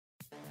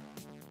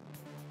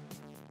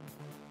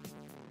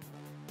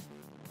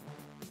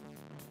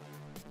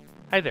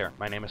Hi there,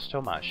 my name is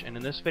Tomaj, and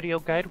in this video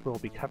guide we'll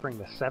be covering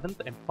the 7th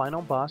and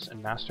final boss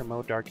in Master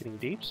Mode Darkening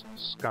Deeps,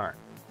 Scarn.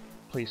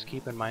 Please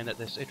keep in mind that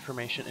this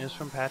information is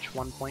from patch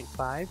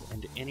 1.5,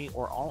 and any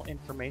or all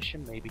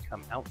information may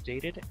become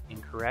outdated,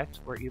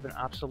 incorrect, or even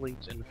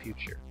obsolete in the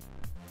future.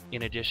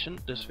 In addition,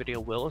 this video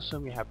will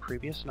assume you have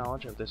previous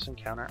knowledge of this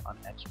encounter on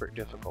expert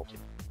difficulty.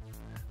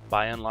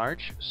 By and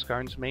large,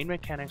 Scarn's main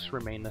mechanics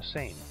remain the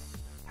same.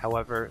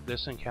 However,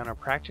 this encounter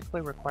practically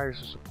requires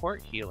a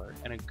support healer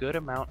and a good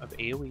amount of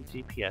AoE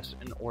DPS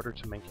in order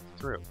to make it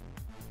through.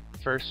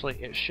 Firstly,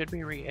 it should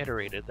be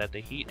reiterated that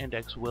the heat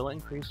index will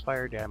increase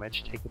fire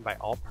damage taken by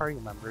all party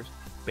members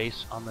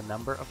based on the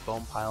number of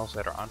bone piles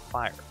that are on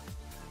fire.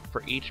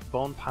 For each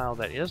bone pile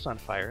that is on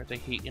fire, the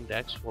heat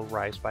index will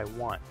rise by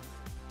 1.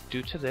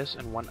 Due to this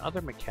and one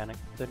other mechanic,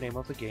 the name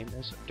of the game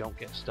is Don't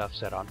Get Stuff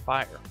Set on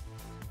Fire.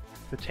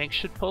 The tank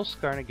should pull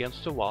Scarn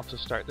against a wall to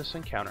start this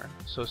encounter,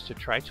 so as to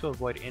try to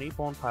avoid any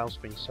bone piles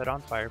being set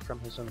on fire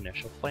from his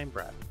initial flame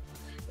breath.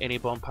 Any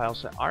bone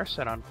piles that are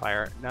set on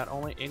fire not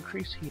only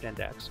increase heat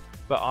index,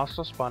 but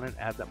also spawn an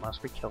add that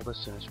must be killed as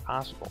soon as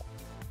possible.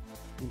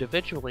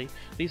 Individually,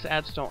 these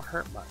adds don't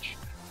hurt much,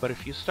 but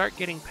if you start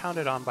getting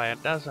pounded on by a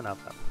dozen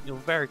of them, you'll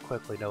very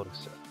quickly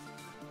notice it.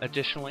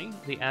 Additionally,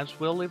 the adds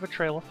will leave a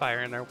trail of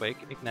fire in their wake,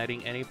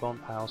 igniting any bone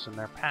piles in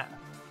their path.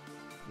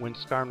 When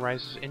Scarn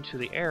rises into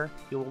the air,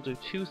 he will do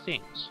two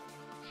things.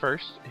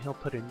 First, he'll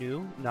put a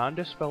new,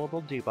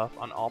 non-dispellable debuff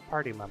on all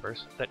party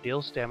members that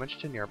deals damage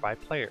to nearby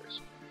players.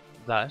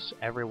 Thus,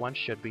 everyone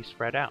should be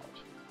spread out.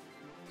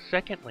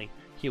 Secondly,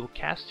 he will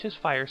cast his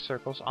fire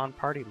circles on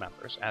party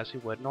members as he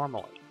would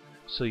normally,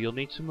 so you'll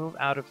need to move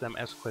out of them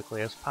as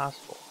quickly as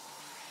possible.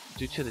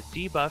 Due to the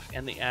debuff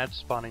and the adds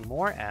spawning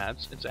more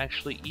adds, it's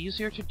actually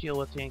easier to deal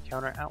with the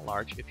encounter at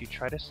large if you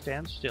try to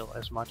stand still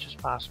as much as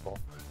possible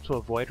to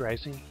avoid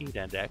rising heat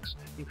index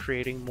and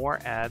creating more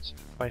adds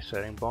by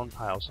setting bone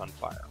piles on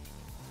fire.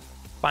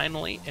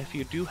 Finally, if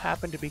you do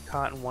happen to be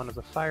caught in one of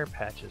the fire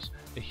patches,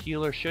 a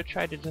healer should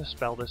try to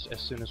dispel this as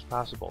soon as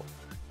possible.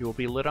 You will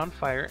be lit on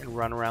fire and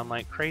run around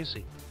like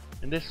crazy,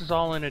 and this is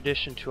all in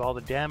addition to all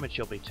the damage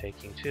you'll be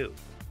taking too.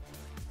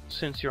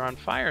 Since you're on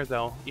fire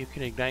though, you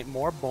can ignite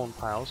more bone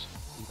piles,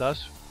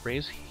 thus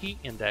raise heat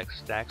index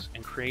stacks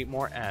and create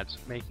more adds,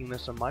 making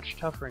this a much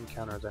tougher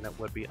encounter than it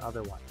would be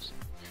otherwise.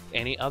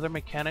 Any other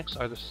mechanics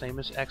are the same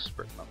as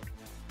expert mode.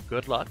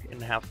 Good luck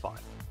and have fun.